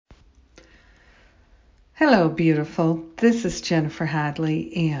Hello, beautiful. This is Jennifer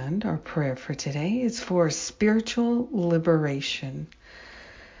Hadley, and our prayer for today is for spiritual liberation.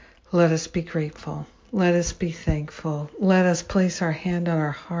 Let us be grateful. Let us be thankful. Let us place our hand on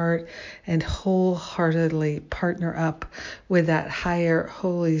our heart and wholeheartedly partner up with that higher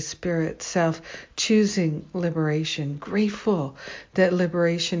Holy Spirit self, choosing liberation, grateful that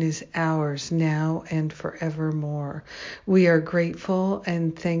liberation is ours now and forevermore. We are grateful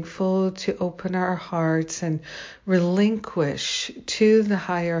and thankful to open our hearts and relinquish to the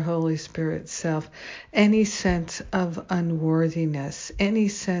higher Holy Spirit self any sense of unworthiness, any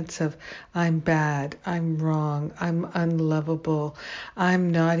sense of I'm bad, I'm wrong, I'm unlovable,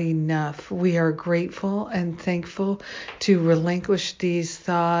 I'm not enough. We are grateful and thankful to relinquish these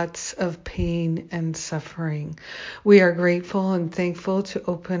thoughts of pain and suffering. We are grateful and thankful to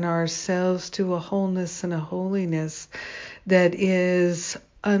open ourselves to a wholeness and a holiness that is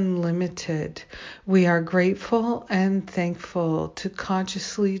unlimited. We are grateful and thankful to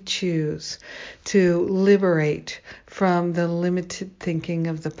consciously choose to liberate from the limited thinking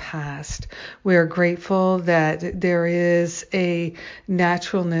of the past. We are grateful that there is a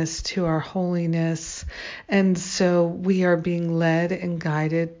naturalness to our holiness, and so we are being led and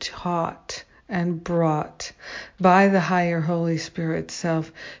guided, taught, and brought by the higher Holy Spirit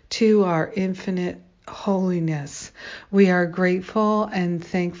self to our infinite holiness. We are grateful and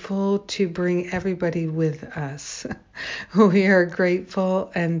thankful to bring everybody with us. We are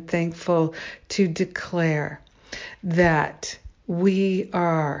grateful and thankful to declare that we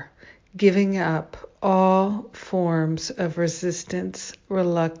are giving up all forms of resistance,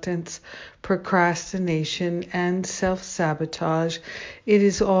 reluctance, procrastination, and self-sabotage. It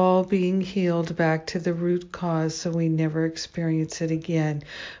is all being healed back to the root cause so we never experience it again.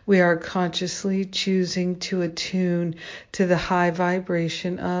 We are consciously choosing to attune to the high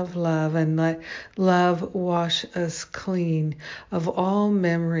vibration of love and let love wash us clean of all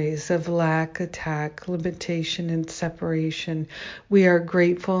memories of lack, attack, limitation, and separation. We are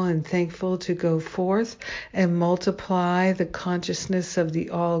grateful and thankful to go forth and multiply the consciousness of the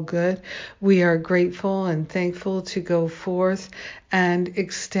all good. We are grateful and thankful to go forth and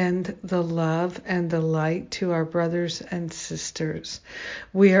extend the love and the light to our brothers and sisters.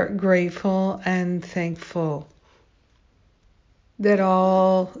 We are grateful and thankful that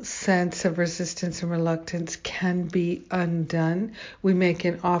all sense of resistance and reluctance can be undone. We make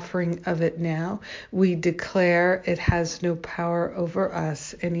an offering of it now. We declare it has no power over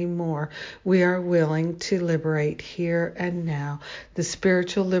us anymore. We are willing to liberate here and now. The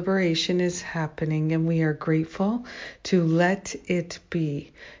spiritual liberation is happening, and we are grateful to let it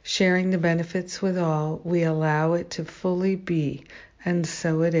be. Sharing the benefits with all, we allow it to fully be, and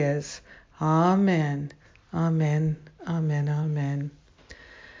so it is. Amen. Amen. Amen. Amen.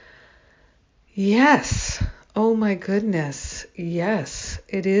 Yes. Oh my goodness. Yes.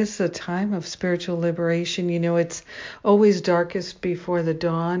 It is a time of spiritual liberation. You know, it's always darkest before the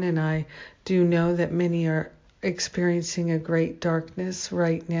dawn, and I do know that many are experiencing a great darkness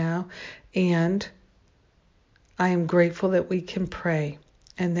right now. And I am grateful that we can pray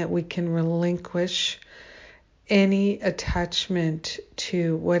and that we can relinquish any attachment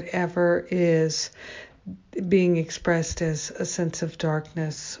to whatever is being expressed as a sense of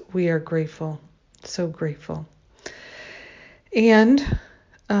darkness. We are grateful, so grateful. And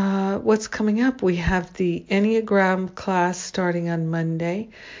what's coming up? We have the Enneagram class starting on Monday,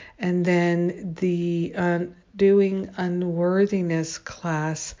 and then the Doing Unworthiness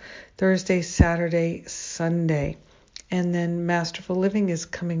class Thursday, Saturday, Sunday. And then Masterful Living is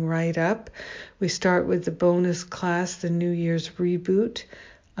coming right up. We start with the bonus class, the New Year's Reboot,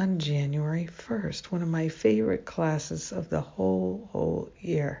 on January 1st, one of my favorite classes of the whole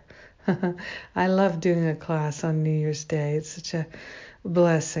year. I love doing a class on New Year's Day. It's such a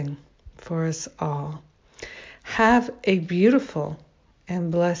blessing for us all. Have a beautiful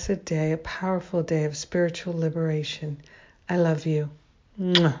and blessed day, a powerful day of spiritual liberation. I love you.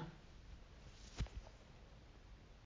 Mwah.